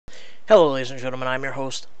Hello ladies and gentlemen, I'm your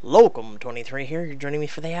host, Locum23 here. You're joining me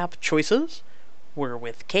for the app choices. We're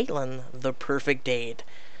with Kaitlyn, the perfect date.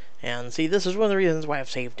 And see, this is one of the reasons why I've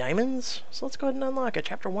saved diamonds. So let's go ahead and unlock it.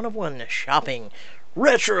 Chapter 1 of 1, shopping,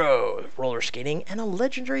 retro, roller skating, and a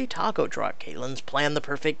legendary taco truck. Kaitlyn's planned the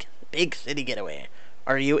perfect big city getaway.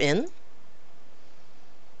 Are you in?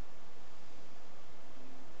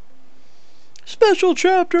 Special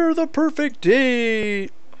chapter, the perfect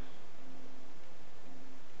date.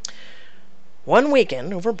 One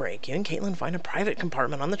weekend over break, you and Kaitlyn find a private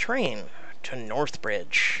compartment on the train to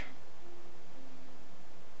Northbridge.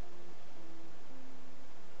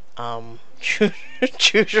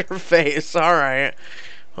 Choose your face. Alright.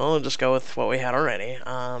 Well, we'll just go with what we had already.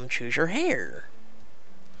 Choose your hair.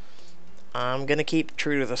 I'm gonna keep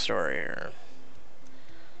true to the story here.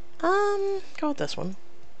 Go with this one.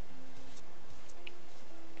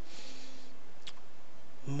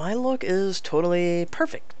 My look is totally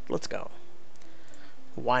perfect. Let's go.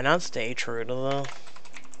 Why not stay true to the...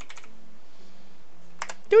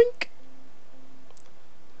 Doink!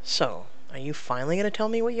 So, are you finally going to tell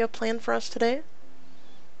me what you have planned for us today?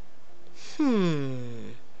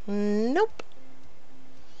 Nope.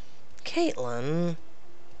 Kaitlyn,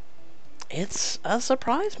 it's a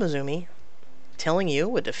surprise, Mizumi. Telling you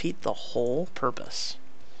would defeat the whole purpose.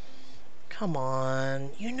 Come on,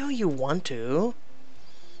 you know you want to.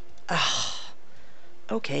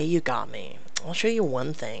 Okay, you got me. I'll show you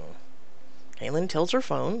one thing. Kaitlyn tilts her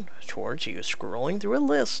phone towards you, scrolling through a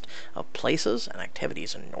list of places and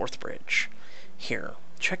activities in Northbridge. Here,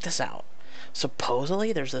 check this out.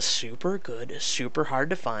 Supposedly, there's a super good, super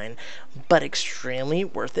hard to find, but extremely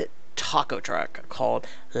worth it taco truck called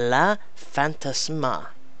La Fantasma.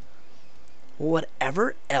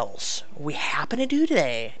 Whatever else we happen to do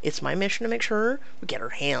today, it's my mission to make sure we get our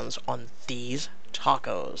hands on these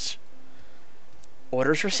tacos.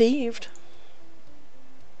 Orders received.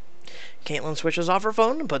 Kaitlyn switches off her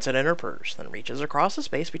phone and puts it in her purse, then reaches across the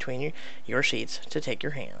space between your sheets to take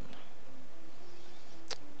your hand.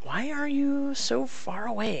 Why are you so far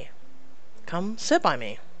away? Come sit by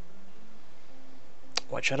me.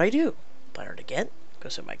 What should I do? Better to get? Go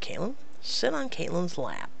sit by Kaitlyn. Sit on Kaitlyn's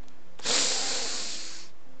lap.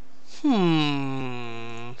 Sit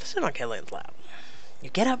on Kaitlyn's lap.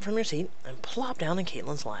 You get up from your seat and plop down in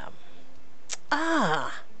Kaitlyn's lap.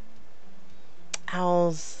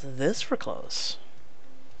 How's this for close?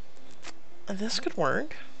 This could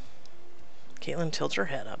work. Kaitlyn tilts her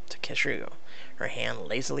head up to kiss you, her hand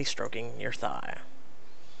lazily stroking your thigh.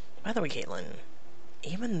 By the way, Kaitlyn,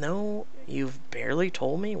 even though you've barely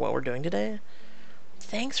told me what we're doing today,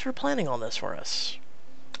 thanks for planning all this for us.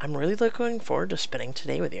 I'm really looking forward to spending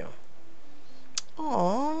today with you.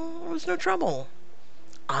 Aw, it was no trouble.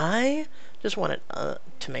 I just wanted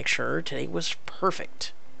to make sure today was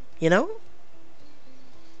perfect. You know?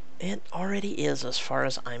 It already is as far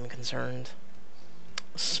as I'm concerned.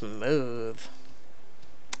 Smooth.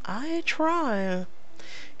 I try.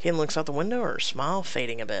 Kaitlyn looks out the window, her smile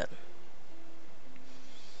fading a bit.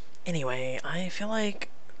 Anyway, I feel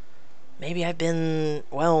like maybe I've been,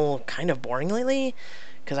 well, kind of boring lately,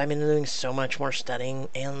 because I've been doing so much more studying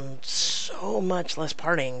and so much less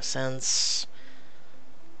partying since,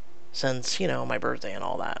 you know, my birthday and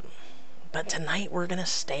all that. But tonight we're gonna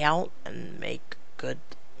stay out and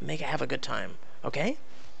have a good time, okay?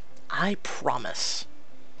 I promise.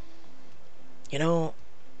 You know,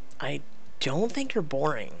 I don't think you're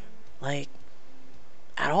boring, like,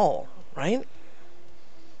 at all, right?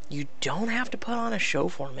 You don't have to put on a show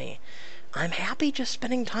for me. I'm happy just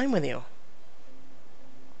spending time with you.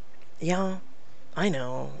 Yeah, I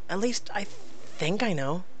know. At least I think I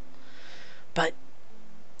know. But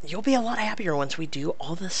you'll be a lot happier once we do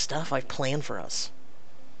all this stuff I've planned for us.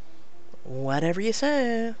 Whatever you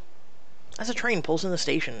say. As a train pulls in the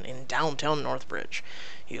station in downtown Northbridge,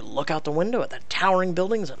 you look out the window at the towering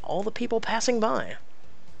buildings and all the people passing by.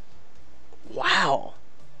 Wow.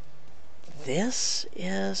 This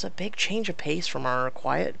is a big change of pace from our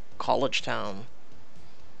quiet college town.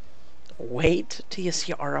 Wait till you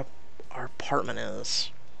see our apartment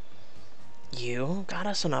is. You got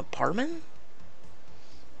us an apartment?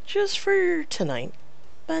 Just for tonight.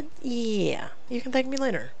 But yeah, you can thank me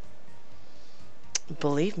later.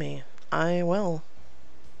 Believe me, I will.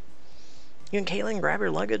 You and Kaitlyn grab your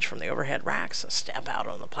luggage from the overhead racks and step out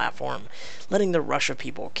on the platform, letting the rush of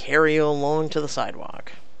people carry you along to the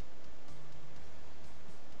sidewalk.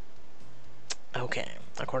 Okay,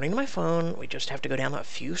 according to my phone, we just have to go down a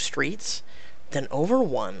few streets, then over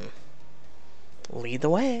one. Lead the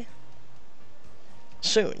way.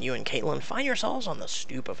 Soon, you and Kaitlyn find yourselves on the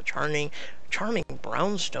stoop of a charming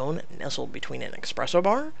brownstone nestled between an espresso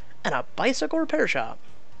bar and a bicycle repair shop.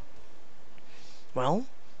 Well,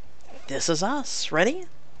 this is us. Ready?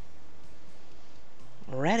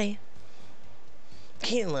 Ready.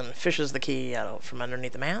 Kaitlyn fishes the key out from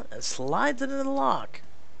underneath the mat and slides it into the lock.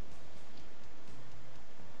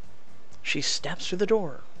 She steps through the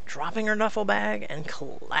door, dropping her duffel bag and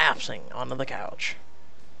collapsing onto the couch.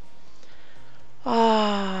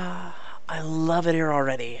 Ah, I love it here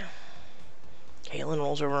already. Kaitlyn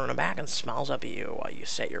rolls over on her back and smiles up at you while you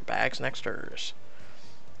set your bags next to hers.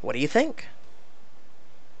 What do you think?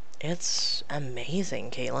 It's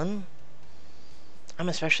amazing, Kaitlyn. I'm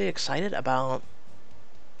especially excited about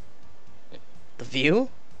the view,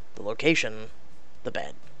 the location, the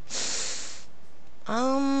bed.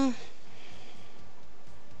 I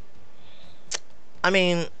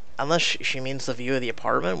mean, unless she means the view of the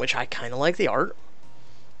apartment, which I kind of like the art.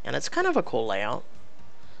 And it's kind of a cool layout.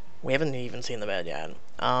 We haven't even seen the bed yet.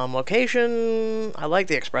 Location, I like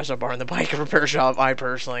the espresso bar and the bike repair shop, I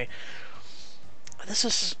personally. This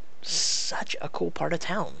is such a cool part of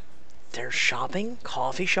town. There's shopping,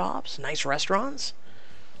 coffee shops, nice restaurants.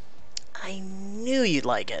 I knew you'd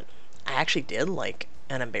like it. I actually did like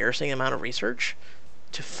an embarrassing amount of research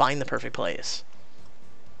to find the perfect place.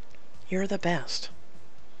 You're the best.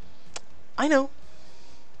 I know.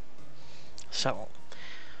 So,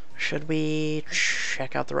 should we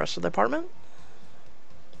check out the rest of the apartment?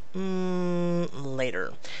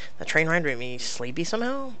 Later. The train ride made me sleepy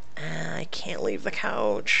somehow. I can't leave the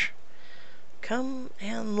couch. Come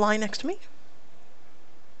and lie next to me.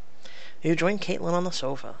 You join Kaitlyn on the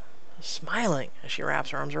sofa, smiling as she wraps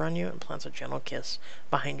her arms around you and plants a gentle kiss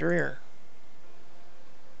behind your ear.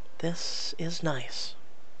 This is nice.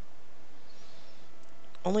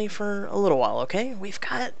 Only for a little while, okay? We've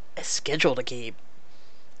got a schedule to keep.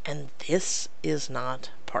 And this is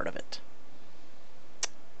not part of it.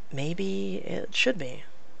 Maybe it should be.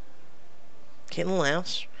 Kaitlyn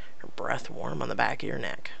laughs, her breath warm on the back of your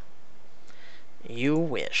neck. You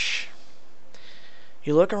wish.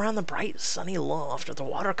 You look around the bright, sunny loft at the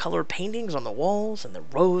watercolor paintings on the walls and the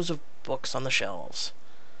rows of books on the shelves.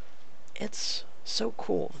 It's so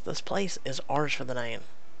cool that this place is ours for the night.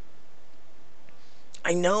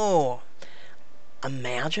 I know!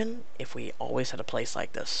 Imagine if we always had a place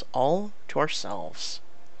like this, all to ourselves.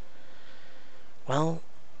 Well,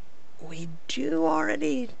 we do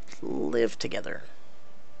already live together.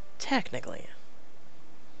 Technically.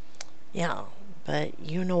 Yeah, but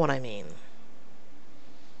you know what I mean.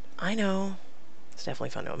 I know. It's definitely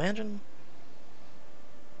fun to imagine.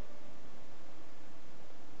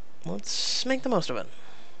 Let's make the most of it.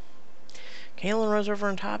 Kaitlyn rolls over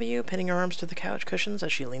on top of you, pinning her arms to the couch cushions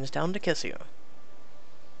as she leans down to kiss you.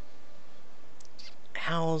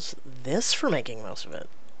 How's this for making most of it?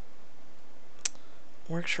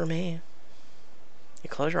 Works for me. You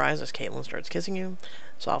close your eyes as Kaitlyn starts kissing you,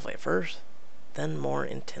 softly at first, then more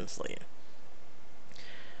intensely.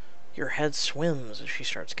 Your head swims as she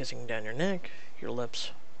starts kissing down your neck, your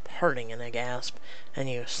lips parting in a gasp, and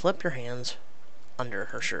you slip your hands under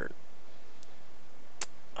her shirt.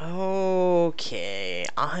 Okay,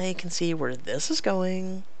 I can see where this is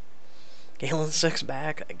going. Kaitlyn sits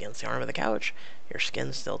back against the arm of the couch, your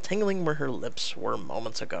skin still tingling where her lips were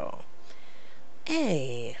moments ago.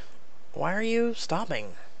 Hey, why are you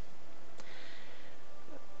stopping?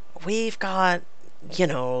 We've got,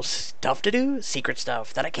 stuff to do, secret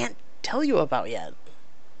stuff that I can't tell you about yet.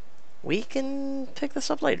 We can pick this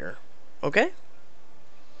up later, okay?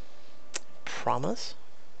 Promise?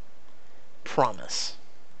 Promise.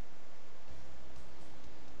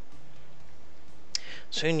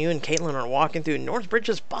 Soon you and Kaitlyn are walking through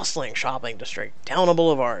Northbridge's bustling shopping district down a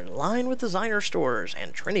boulevard lined with designer stores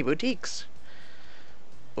and trendy boutiques.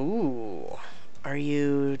 Ooh, are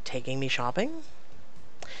you taking me shopping?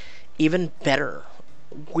 Even better,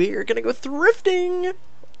 we're gonna go thrifting!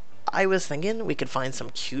 I was thinking we could find some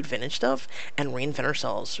cute vintage stuff and reinvent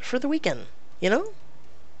ourselves for the weekend, you know?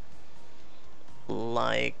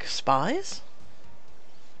 Like spies?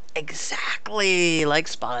 Exactly like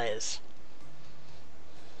spies.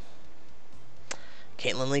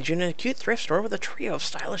 Kaitlyn leads you in a cute thrift store with a trio of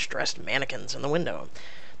stylish dressed mannequins in the window.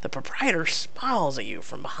 The proprietor smiles at you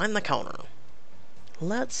from behind the counter.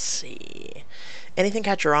 Let's see. Anything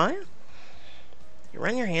catch your eye? You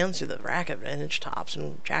run your hands through the rack of vintage tops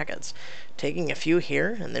and jackets, taking a few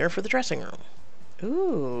here and there for the dressing room.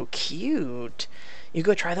 Ooh, cute. You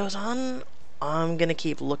go try those on? I'm gonna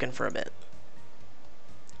keep looking for a bit.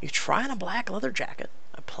 You try on a black leather jacket,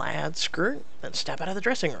 a plaid skirt, then step out of the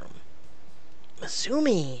dressing room.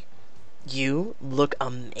 Masumi, you look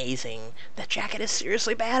amazing. That jacket is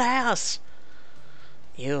seriously badass.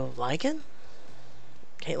 You like it?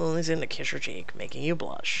 Kaitlyn leans in to kiss your cheek, making you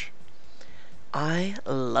blush. I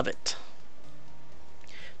love it.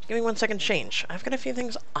 Give me 1 second to change. I've got a few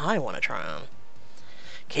things I want to try on.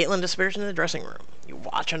 Kaitlyn disappears into the dressing room. You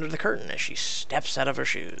watch under the curtain as she steps out of her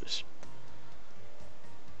shoes.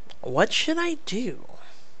 What should I do?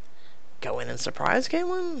 Go in and surprise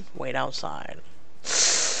Kaitlyn? Wait outside.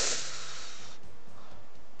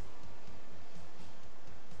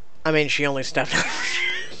 I mean, she only stepped out of her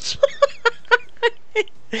shoes.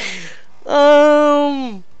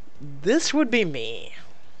 This would be me.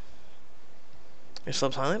 You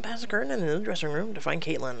slip silently past the curtain and into the dressing room to find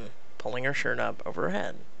Kaitlyn pulling her shirt up over her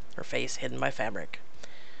head, her face hidden by fabric.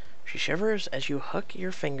 She shivers as you hook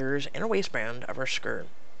your fingers in a waistband of her skirt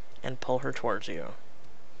and pull her towards you.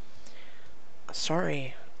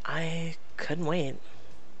 Sorry, I couldn't wait.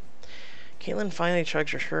 Kaitlyn finally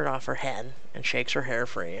tugs her shirt off her head and shakes her hair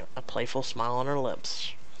free, a playful smile on her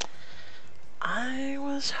lips. I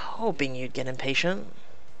was hoping you'd get impatient.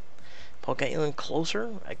 Pull Kaitlyn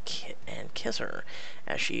closer and kiss her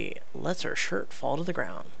as she lets her shirt fall to the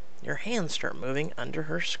ground. Your hands start moving under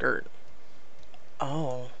her skirt.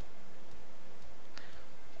 Oh.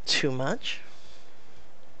 Too much?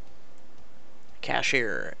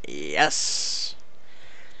 Cashier. Yes.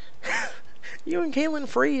 You and Kaitlyn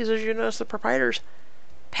freeze as you notice the proprietor's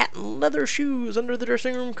patent leather shoes under the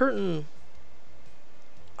dressing room curtain.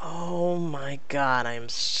 Oh my god, I'm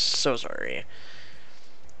so sorry.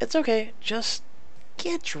 It's okay, just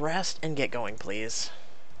get dressed and get going, please.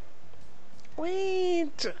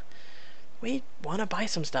 Wait. We want to buy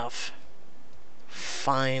some stuff.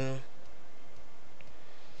 Fine.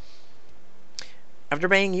 After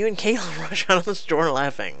banging, you and Kaitlyn rush out of the store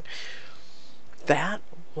laughing. That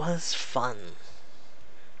was fun.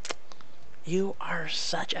 You are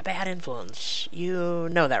such a bad influence. You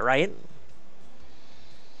know that, right?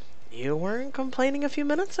 You weren't complaining a few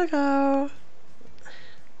minutes ago.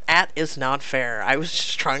 That is not fair. I was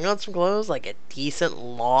just trying on some clothes like a decent,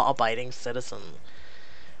 law-abiding citizen.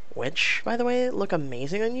 Which, by the way, look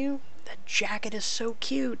amazing on you. That jacket is so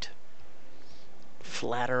cute.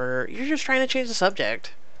 Flatterer, you're just trying to change the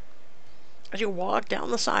subject. As you walk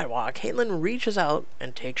down the sidewalk, Kaitlyn reaches out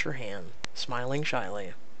and takes your hand, smiling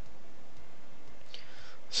shyly.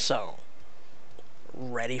 So,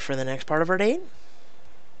 ready for the next part of our date?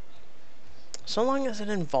 So long as it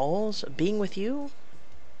involves being with you,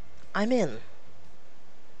 I'm in.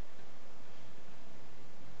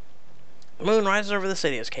 The moon rises over the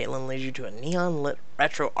city as Kaitlyn leads you to a neon-lit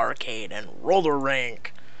retro arcade and roller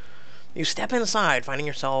rink. You step inside, finding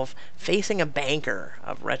yourself facing a banker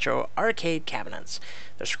of retro arcade cabinets,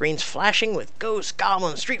 the screens flashing with ghosts,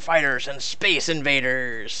 goblins, street fighters, and space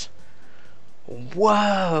invaders.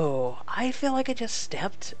 Whoa! I feel like I just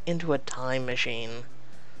stepped into a time machine.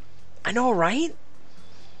 I know, right?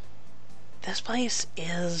 This place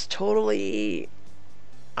is totally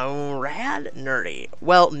rad nerdy.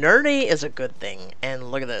 Well, nerdy is a good thing. And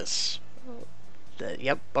look at this.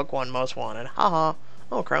 Yep, book 1 most wanted. Haha.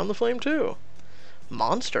 Oh, Crown the Flame too.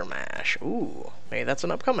 Monster Mash. Ooh, maybe that's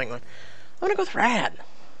an upcoming one. I'm gonna go with rad.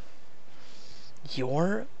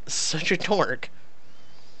 You're such a dork.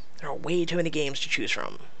 There are way too many games to choose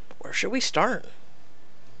from. Where should we start?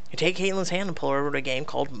 You take Kaitlyn's hand and pull her over to a game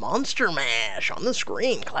called Monster Mash. On the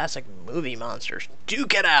screen, classic movie monsters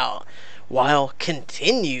duke it out, while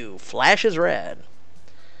continue flashes red.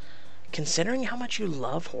 Considering how much you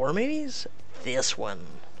love horror movies, this one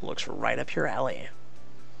looks right up your alley.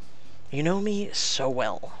 You know me so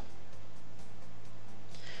well.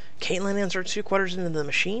 Kaitlyn inserts 2 quarters into the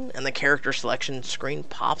machine, and the character selection screen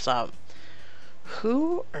pops up.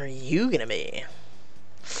 Who are you gonna be?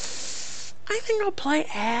 I think I'll play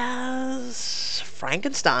as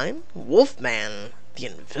Frankenstein, Wolfman, the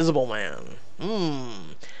Invisible Man.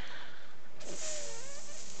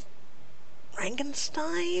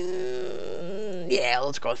 Frankenstein? Yeah,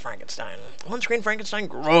 let's go with Frankenstein. On screen, Frankenstein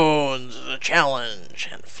groans as a challenge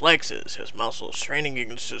and flexes his muscles, straining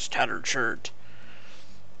against his tattered shirt.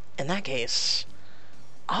 In that case,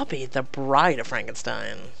 I'll be the bride of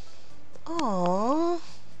Frankenstein. Aww.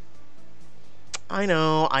 I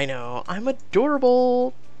know, I'm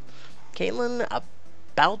adorable. Kaitlyn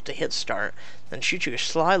about to hit start, then shoots you a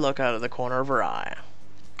sly look out of the corner of her eye.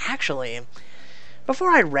 Actually, before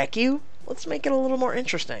I wreck you, let's make it a little more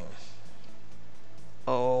interesting.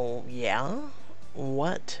 Oh, yeah?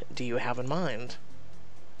 What do you have in mind?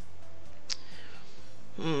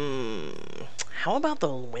 How about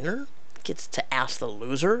the winner gets to ask the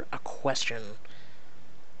loser a question?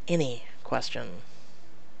 Any question.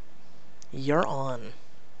 You're on.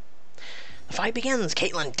 The fight begins.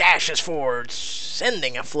 Kaitlyn dashes forward,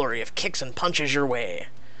 sending a flurry of kicks and punches your way.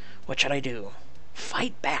 What should I do?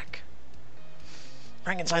 Fight back.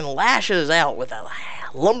 Frankenstein lashes out with a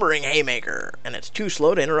lumbering haymaker, and it's too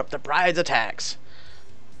slow to interrupt the bride's attacks.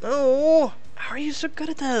 No, how are you so good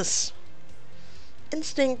at this?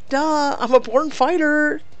 Instinct, duh, I'm a born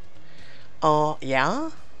fighter.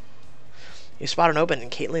 Yeah? You spot an opening in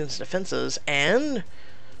Kaitlyn's defenses, and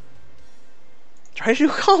try to do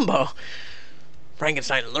a combo.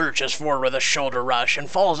 Frankenstein lurches forward with a shoulder rush, and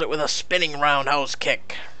follows it with a spinning roundhouse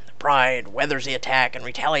kick. Bride weathers the attack and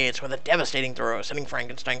retaliates with a devastating throw, sending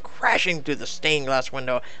Frankenstein crashing through the stained glass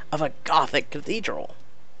window of a Gothic cathedral.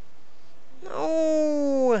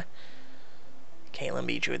 No! Kaitlyn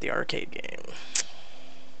beat you at the arcade game.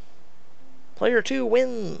 Player 2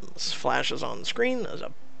 wins. Flashes on the screen as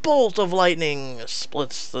a bolt of lightning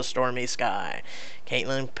splits the stormy sky.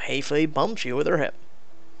 Kaitlyn playfully bumps you with her hip.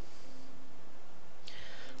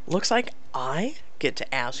 Looks like I get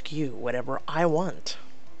to ask you whatever I want.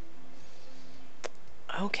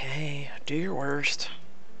 Okay, do your worst.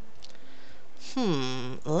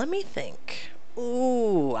 Let me think.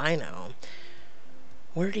 Ooh, I know.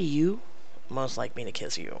 Where do you most like me to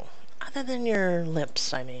kiss you? Other than your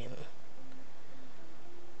lips, I mean.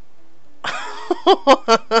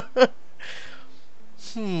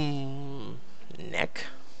 Neck,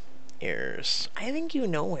 ears. I think you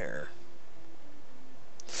know where.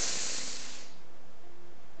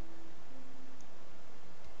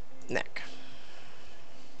 Neck.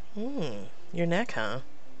 Your neck, huh?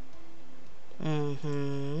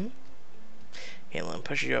 Kaitlyn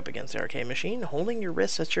pushes you up against the arcade machine, holding your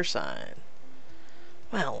wrists at your side.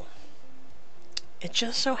 Well, it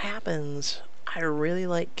just so happens I really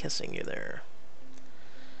like kissing you there.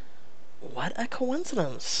 What a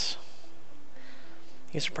coincidence.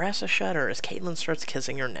 You suppress a shudder as Kaitlyn starts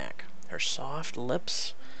kissing your neck, her soft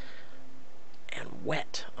lips and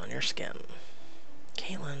wet on your skin.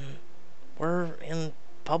 Kaitlyn, we're in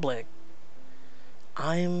public.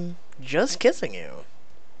 I'm just kissing you.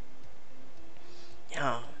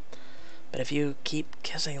 Yeah, but if you keep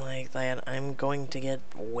kissing like that, I'm going to get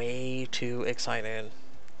way too excited.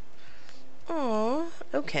 Aw,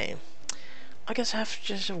 okay. I guess I have to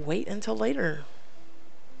just wait until later.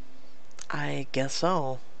 I guess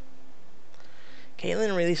so.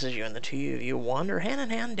 Kaitlyn releases you, and the two of you wander hand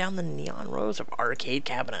in hand down the neon rows of arcade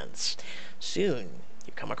cabinets. Soon,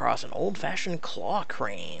 you come across an old-fashioned claw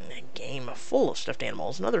crane, a game full of stuffed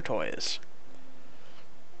animals and other toys.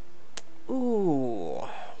 Ooh,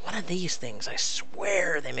 one of these things, I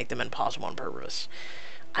swear they make them impossible on purpose.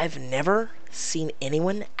 I've never seen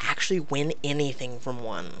anyone actually win anything from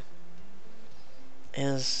one.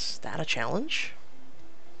 Is that a challenge?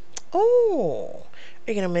 Oh,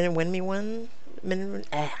 are you gonna win me one? Win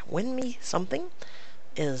me something?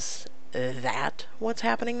 Is that what's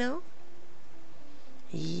happening now?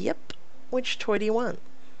 Yep. Which toy do you want?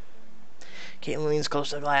 Kaitlyn leans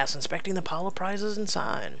close to the glass, inspecting the pile of prizes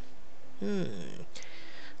inside.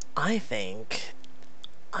 I think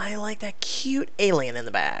I like that cute alien in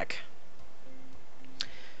the back.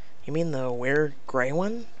 You mean the weird gray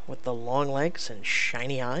one with the long legs and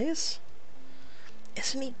shiny eyes?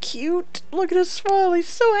 Isn't he cute? Look at his smile, he's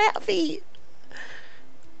so happy.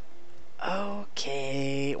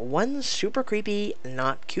 Okay, one super creepy,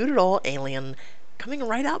 not cute at all alien coming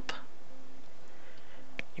right up.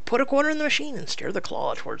 You put a quarter in the machine and steer the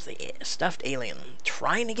claw towards the stuffed alien,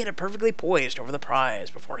 trying to get it perfectly poised over the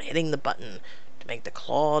prize before hitting the button to make the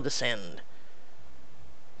claw descend.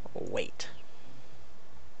 Wait.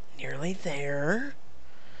 Nearly there.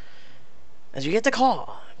 As you get the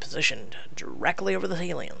claw positioned directly over the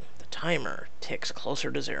alien, the timer ticks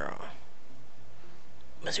closer to 0.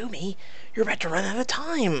 Mizumi, you're about to run out of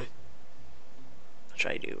time. What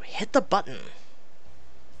should I do? Hit the button.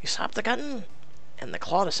 You stop the button, and the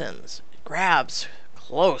claw descends. It grabs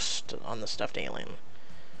close on the stuffed alien.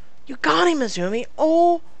 You got him, Mizumi.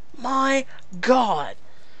 Oh my god.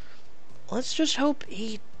 Let's just hope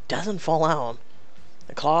he doesn't fall out.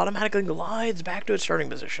 The claw automatically glides back to its starting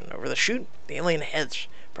position. Over the chute, the alien heads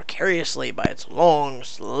precariously by its long,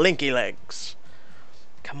 slinky legs.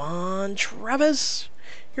 Come on, Travis.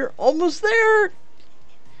 You're almost there.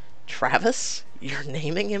 Travis? You're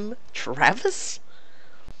naming him Travis?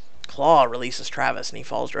 Claw releases Travis, and he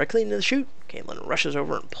falls directly into the chute. Kaitlyn rushes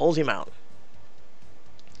over and pulls him out.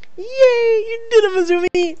 Yay! You did it,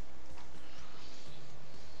 Mizumi!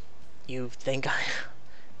 You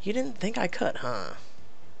didn't think I could, huh?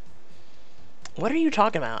 What are you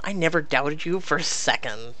talking about? I never doubted you for a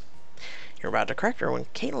second. You're about to correct her when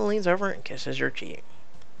Kaitlyn leans over and kisses your cheek,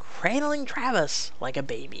 cradling Travis like a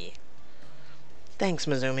baby. Thanks,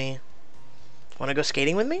 Mizumi. Want to go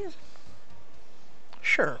skating with me?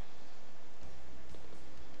 Sure.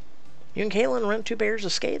 You and Kaitlyn rent 2 pairs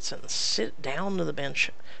of skates and sit down to the bench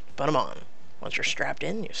to put them on. Once you're strapped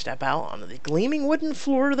in, you step out onto the gleaming wooden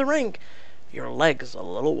floor of the rink. Your legs a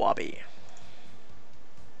little wobbly.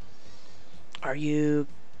 Are you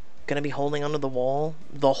gonna be holding onto the wall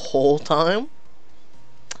the whole time?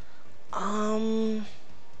 No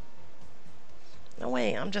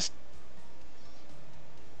way, I'm just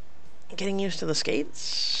getting used to the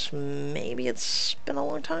skates. Maybe it's been a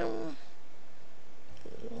long time.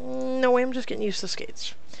 No way, I'm just getting used to the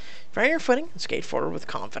skates. Find your footing and skate forward with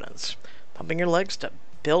confidence, pumping your legs to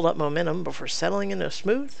build up momentum before settling into a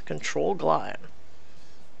smooth, controlled glide.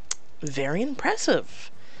 Very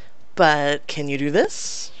impressive. But can you do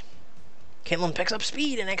this? Kaitlyn picks up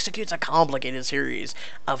speed and executes a complicated series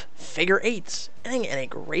of figure eights, ending in a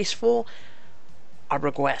graceful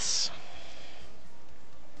arboresque.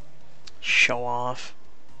 Show off.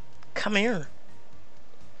 Come here.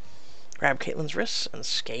 Grab Kaitlyn's wrists and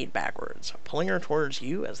skate backwards, pulling her towards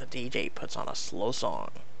you as the DJ puts on a slow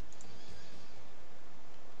song.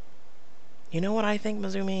 You know what I think,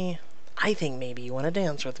 Mizumi? I think maybe you want to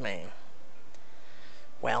dance with me.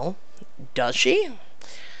 Well, does she?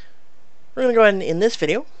 We're going to go ahead and end this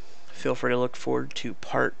video. Feel free to look forward to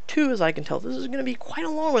part 2, as I can tell this is going to be quite a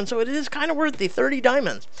long one, so it is kind of worth the 30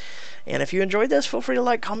 diamonds. And if you enjoyed this, feel free to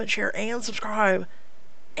like, comment, share, and subscribe.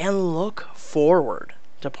 And look forward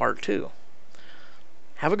to part 2.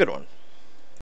 Have a good one.